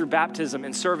faith through baptism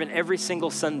and serving every single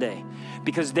Sunday,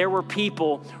 because there were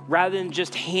people, rather than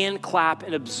just hand clap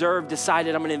and observe,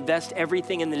 decided, I'm going to invest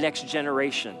everything in the next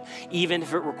generation, even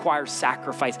if it requires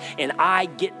sacrifice. And I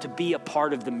get to be a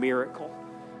part of the miracle.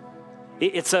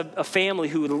 It's a family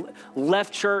who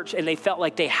left church and they felt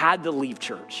like they had to leave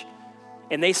church.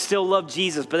 And they still love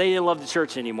Jesus, but they didn't love the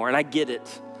church anymore. And I get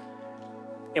it.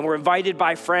 And we're invited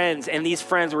by friends, and these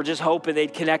friends were just hoping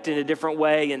they'd connect in a different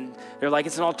way. And they're like,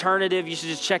 it's an alternative. You should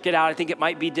just check it out. I think it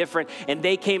might be different. And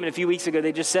they came in a few weeks ago.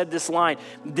 They just said this line: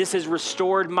 this has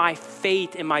restored my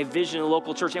faith and my vision in the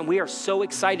local church. And we are so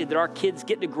excited that our kids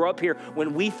get to grow up here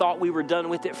when we thought we were done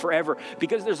with it forever.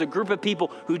 Because there's a group of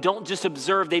people who don't just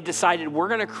observe. They've decided we're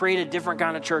going to create a different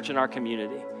kind of church in our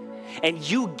community. And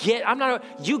you get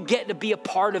to be a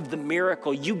part of the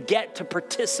miracle. You get to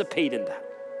participate in that.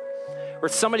 Or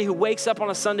somebody who wakes up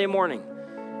on a Sunday morning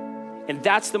and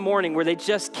that's the morning where they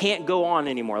just can't go on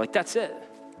anymore. Like, that's it.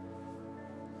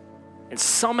 And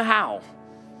somehow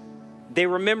they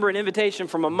remember an invitation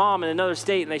from a mom in another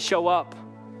state and they show up.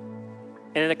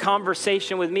 And in a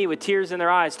conversation with me with tears in their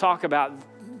eyes, talk about,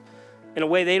 in a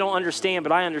way they don't understand,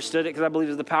 but I understood it because I believe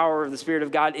it was the power of the Spirit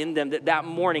of God in them that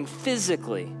morning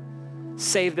physically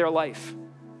saved their life.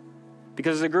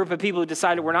 Because there's a group of people who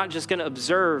decided we're not just going to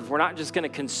observe, we're not just going to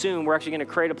consume, we're actually going to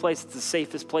create a place that's the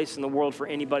safest place in the world for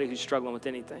anybody who's struggling with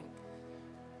anything.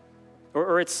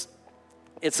 Or it's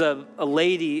a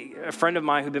lady, a friend of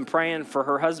mine, who'd been praying for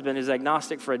her husband, who's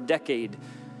agnostic for a decade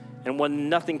and wanted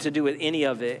nothing to do with any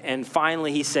of it. And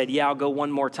finally he said, yeah, I'll go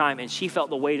one more time. And she felt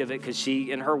the weight of it because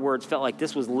she, in her words, felt like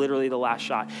this was literally the last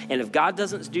shot. And if God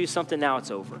doesn't do something now,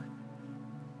 it's over.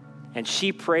 And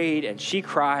she prayed and she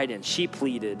cried and she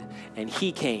pleaded and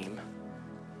he came.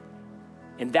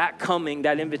 And that coming,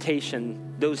 that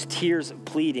invitation, those tears of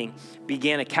pleading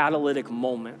began a catalytic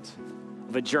moment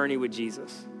of a journey with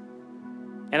Jesus.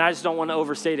 And I just don't want to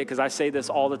overstate it because I say this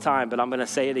all the time, but I'm going to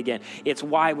say it again. It's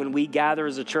why when we gather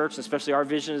as a church, especially our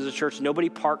vision as a church, nobody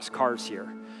parks cars here.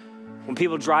 When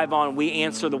people drive on, we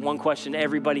answer the one question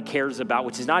everybody cares about,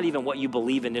 which is not even what you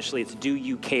believe initially. It's, do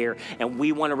you care? And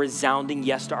we want a resounding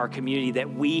yes to our community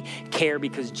that we care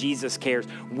because Jesus cares.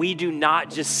 We do not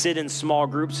just sit in small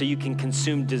groups so you can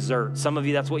consume dessert. Some of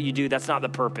you, that's what you do. That's not the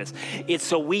purpose. It's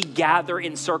so we gather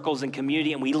in circles in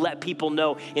community and we let people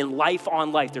know in life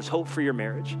on life, there's hope for your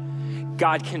marriage.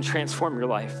 God can transform your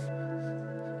life.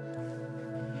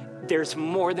 There's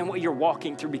more than what you're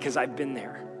walking through because I've been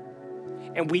there.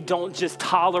 And we don't just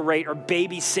tolerate or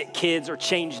babysit kids or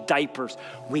change diapers.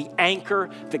 We anchor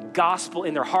the gospel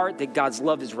in their heart that God's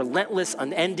love is relentless,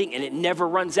 unending, and it never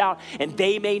runs out. And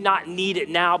they may not need it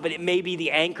now, but it may be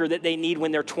the anchor that they need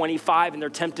when they're 25 and they're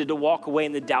tempted to walk away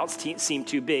and the doubts seem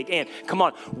too big. And come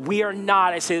on, we are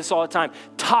not, I say this all the time,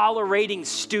 tolerating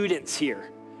students here.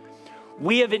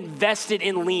 We have invested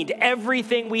and leaned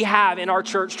everything we have in our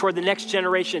church toward the next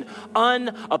generation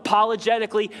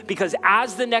unapologetically, because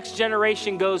as the next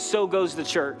generation goes, so goes the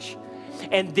church.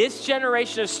 And this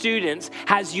generation of students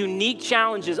has unique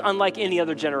challenges unlike any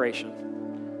other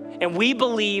generation. And we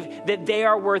believe that they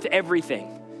are worth everything.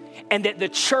 And that the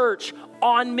church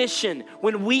on mission,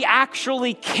 when we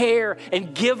actually care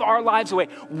and give our lives away,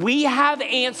 we have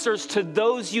answers to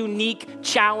those unique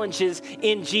challenges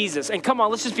in Jesus. And come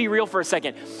on, let's just be real for a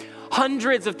second.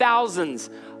 Hundreds of thousands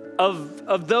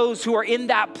of those who are in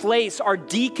that place are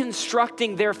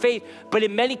deconstructing their faith. But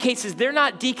in many cases, they're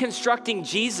not deconstructing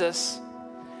Jesus.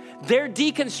 They're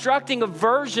deconstructing a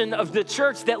version of the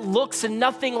church that looks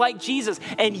nothing like Jesus.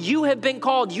 And you have been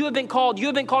called as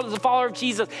a follower of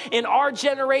Jesus in our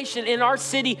generation, in our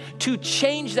city, to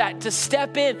change that, to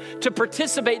step in, to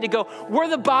participate, to go, we're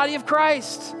the body of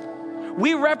Christ.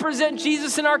 We represent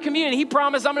Jesus in our community. He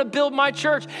promised, I'm going to build my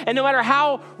church. And no matter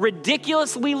how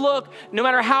ridiculous we look, no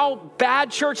matter how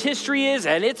bad church history is,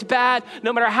 and it's bad,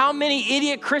 no matter how many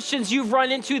idiot Christians you've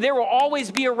run into, there will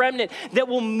always be a remnant that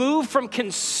will move from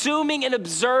consuming and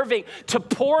observing to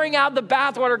pouring out the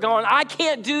bathwater going, I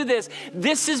can't do this.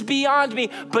 This is beyond me.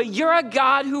 But you're a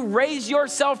God who raised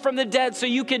yourself from the dead so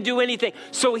you can do anything.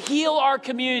 So heal our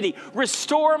community,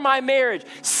 restore my marriage,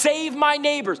 save my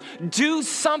neighbors, do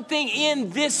something in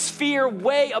this sphere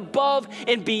way above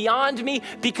and beyond me,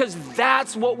 because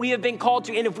that's what we have been called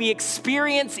to. And if we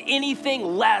experience anything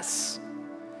less,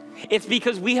 it's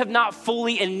because we have not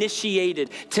fully initiated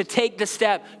to take the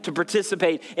step to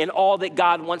participate in all that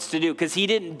God wants to do, because he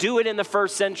didn't do it in the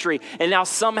first century. And now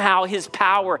somehow his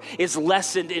power is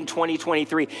lessened in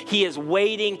 2023. He is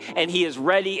waiting and he is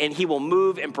ready, and he will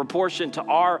move in proportion to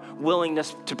our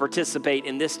willingness to participate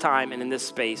in this time and in this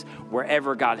space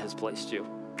wherever God has placed you.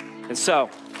 And so,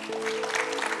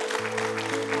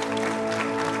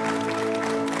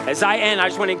 as I end, I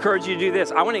just want to encourage you to do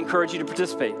this. I want to encourage you to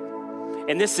participate.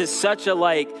 And this is such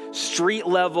a street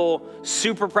level,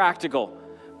 super practical.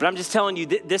 But I'm just telling you,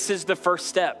 this is the first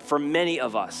step for many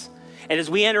of us. And as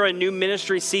we enter a new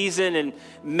ministry season, and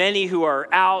many who are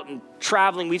out and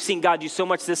traveling, we've seen God do so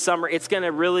much this summer. It's going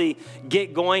to really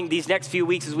get going these next few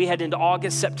weeks as we head into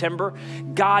August, September.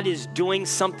 God is doing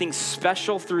something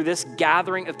special through this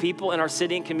gathering of people in our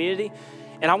city and community.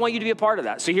 And I want you to be a part of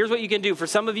that. So here's what you can do. For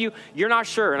some of you, you're not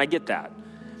sure, and I get that.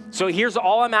 So here's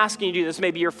all I'm asking you to do. This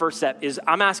may be your first step, is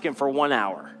I'm asking for 1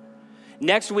 hour.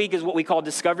 Next week is what we call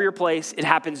Discover Your Place. It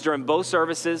happens during both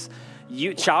services.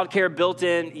 Childcare built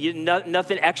in,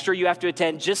 nothing extra you have to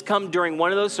attend. Just come during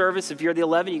one of those services. If you're the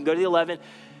 11, you can go to the 11.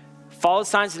 Follow the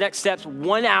signs, the next steps,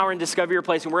 1 hour and Discover Your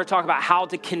Place. And we're going to talk about how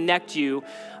to connect you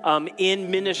in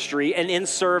ministry and in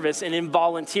service and in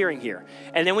volunteering here.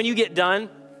 And then when you get done,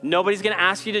 nobody's going to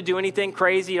ask you to do anything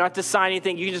crazy. You don't have to sign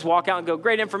anything. You can just walk out and go,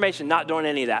 great information, not doing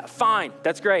any of that. Fine,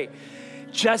 that's great.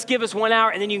 Just give us 1 hour,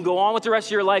 and then you can go on with the rest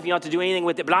of your life. You don't have to do anything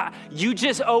with it. But you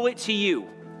just owe it to you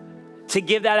to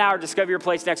give that hour, Discover Your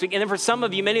Place next week. And then for some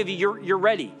of you, many of you, you're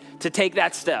ready to take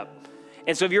that step.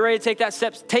 And so if you're ready to take that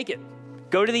step, take it.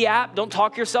 Go to the app. Don't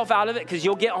talk yourself out of it, because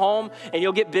you'll get home and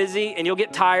you'll get busy and you'll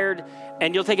get tired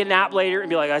and you'll take a nap later and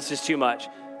be like, that's just too much.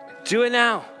 Do it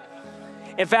now.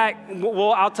 In fact,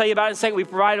 I'll tell you about it in a second. We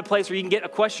provide a place where you can get a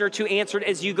question or two answered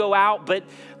as you go out,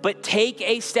 but take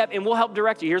a step and we'll help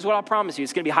direct you. Here's what I'll promise you.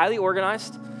 It's going to be highly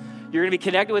organized. You're going to be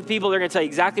connected with people. They're going to tell you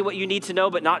exactly what you need to know,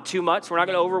 but not too much. We're not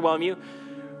going to overwhelm you.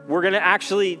 We're going to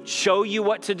actually show you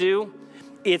what to do.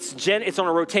 It's on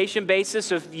a rotation basis.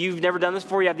 So if you've never done this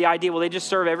before, you have the idea, well, they just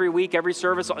serve every week, every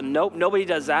service. Nope, nobody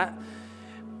does that.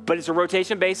 But it's a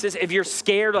rotation basis. If you're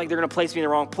scared, like they're going to place me in the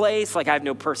wrong place, like I have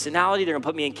no personality, they're going to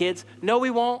put me in kids. No, we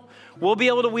won't. We'll be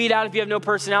able to weed out if you have no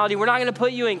personality. We're not going to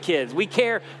put you in kids. We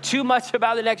care too much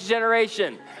about the next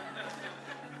generation.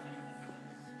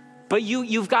 But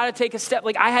you've got to take a step.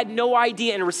 Like, I had no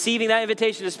idea in receiving that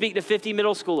invitation to speak to 50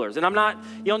 middle schoolers. And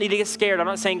you don't need to get scared. I'm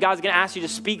not saying God's going to ask you to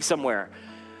speak somewhere.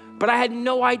 But I had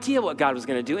no idea what God was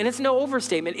going to do. And it's no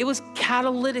overstatement. It was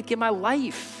catalytic in my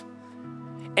life.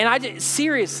 And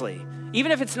seriously,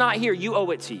 even if it's not here, you owe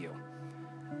it to you.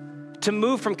 To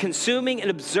move from consuming and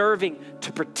observing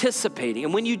to participating.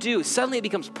 And when you do, suddenly it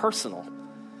becomes personal.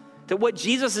 That what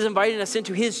Jesus is inviting us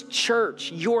into, his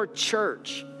church, your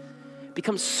church,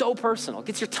 becomes so personal. It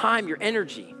gets your time, your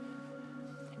energy.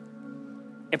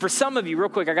 And for some of you, real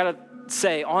quick, I got to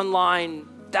say, online,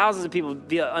 thousands of people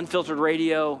via Unfiltered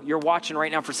Radio, you're watching right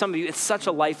now. For some of you, it's such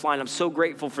a lifeline. I'm so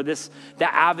grateful for that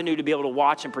avenue to be able to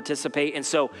watch and participate. And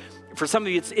so for some of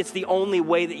you, it's the only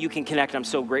way that you can connect. I'm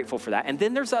so grateful for that. And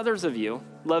then there's others of you,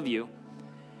 love you,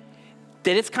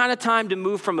 that it's kind of time to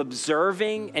move from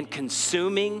observing and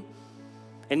consuming.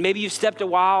 And maybe you've stepped a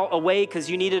while away because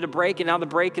you needed a break, and now the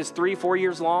break is 3-4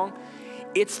 years long.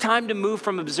 It's time to move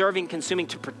from observing, consuming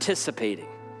to participating,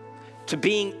 to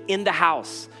being in the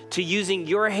house, to using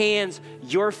your hands,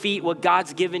 your feet, what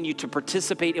God's given you to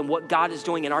participate in what God is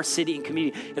doing in our city and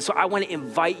community. And so I want to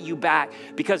invite you back,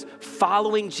 because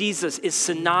following Jesus is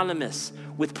synonymous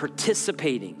with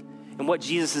participating in what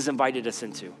Jesus has invited us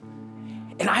into.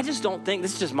 And I just don't think,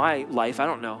 this is just my life, I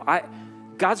don't know.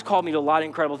 God's called me to a lot of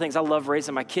incredible things. I love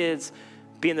raising my kids,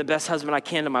 being the best husband I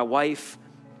can to my wife,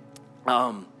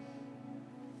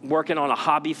 working on a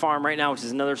hobby farm right now, which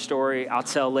is another story I'll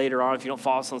tell later on if you don't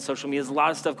follow us on social media. There's a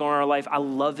lot of stuff going on in our life. I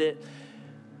love it.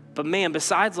 But man,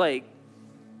 besides my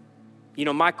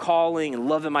calling and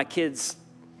loving my kids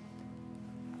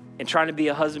and trying to be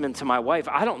a husband to my wife,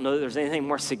 I don't know that there's anything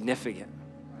more significant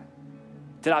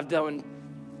that I've done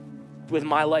with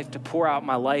my life to pour out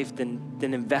my life than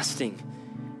investing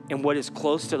in what is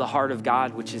close to the heart of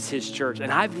God, which is his church.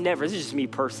 And I've never, this is just me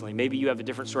personally, maybe you have a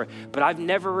different story, but I've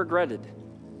never regretted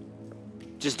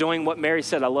just doing what Mary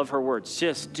said. I love her words.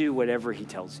 Just do whatever he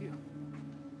tells you.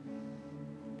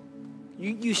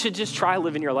 You should just try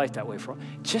living your life that way.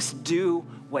 Just do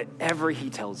whatever he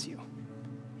tells you.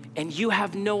 And you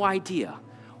have no idea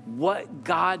what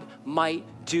God might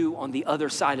do on the other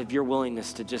side of your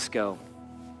willingness to just go,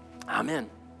 I'm in.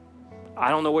 I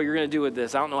don't know what you're going to do with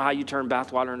this. I don't know how you turn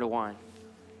bathwater into wine,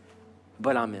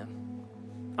 but I'm in.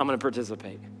 I'm going to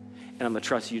participate, and I'm going to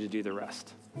trust you to do the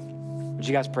rest. Would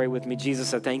you guys pray with me?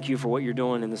 Jesus, I thank you for what you're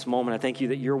doing in this moment. I thank you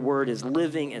that your word is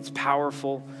living, it's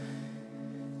powerful.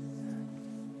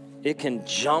 It can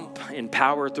jump in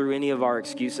power through any of our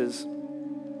excuses,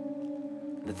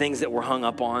 the things that we're hung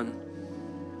up on.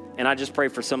 And I just pray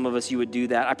for some of us, you would do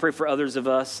that. I pray for others of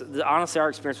us. Honestly, our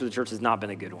experience with the church has not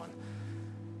been a good one.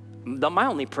 My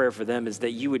only prayer for them is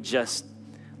that you would just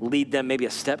lead them maybe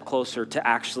a step closer to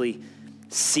actually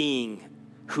seeing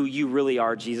who you really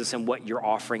are, Jesus, and what you're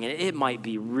offering. And it might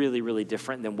be really, really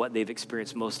different than what they've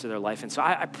experienced most of their life. And so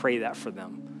I pray that for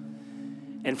them.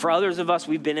 And for others of us,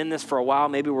 we've been in this for a while.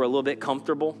 Maybe we're a little bit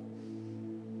comfortable.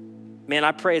 Man,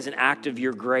 I pray as an act of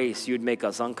your grace, you would make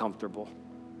us uncomfortable.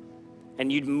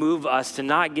 And you'd move us to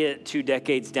not get 2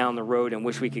 decades down the road and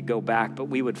wish we could go back, but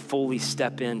we would fully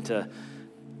step into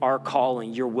our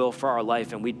calling, your will for our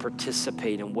life, and we'd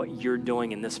participate in what you're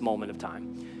doing in this moment of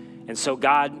time. And so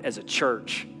God, as a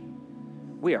church,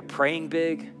 we are praying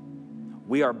big.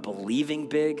 We are believing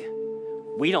big.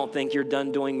 We don't think you're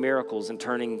done doing miracles and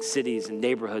turning cities and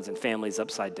neighborhoods and families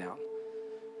upside down.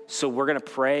 So we're going to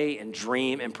pray and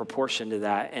dream in proportion to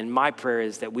that. And my prayer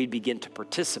is that we begin to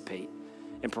participate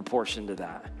in proportion to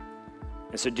that.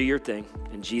 And so do your thing.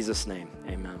 In Jesus' name,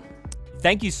 amen.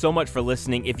 Thank you so much for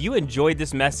listening. If you enjoyed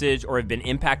this message or have been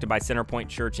impacted by Centerpoint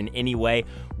Church in any way,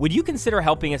 would you consider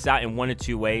helping us out in one of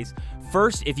 2 ways?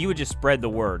 First, if you would just spread the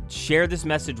word, share this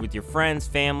message with your friends,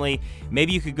 family.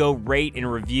 Maybe you could go rate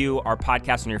and review our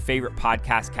podcast on your favorite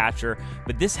podcast catcher,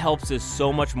 but this helps us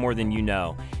so much more than you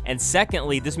know. And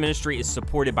secondly, this ministry is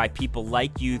supported by people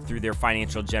like you through their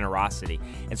financial generosity.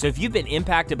 And so if you've been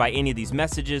impacted by any of these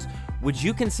messages, would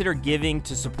you consider giving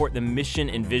to support the mission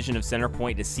and vision of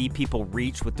Centerpoint to see people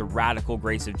reach with the radical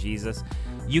grace of Jesus?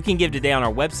 You can give today on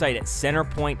our website at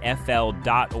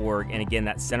centerpointfl.org. And again,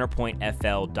 that's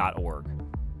centerpointfl.org.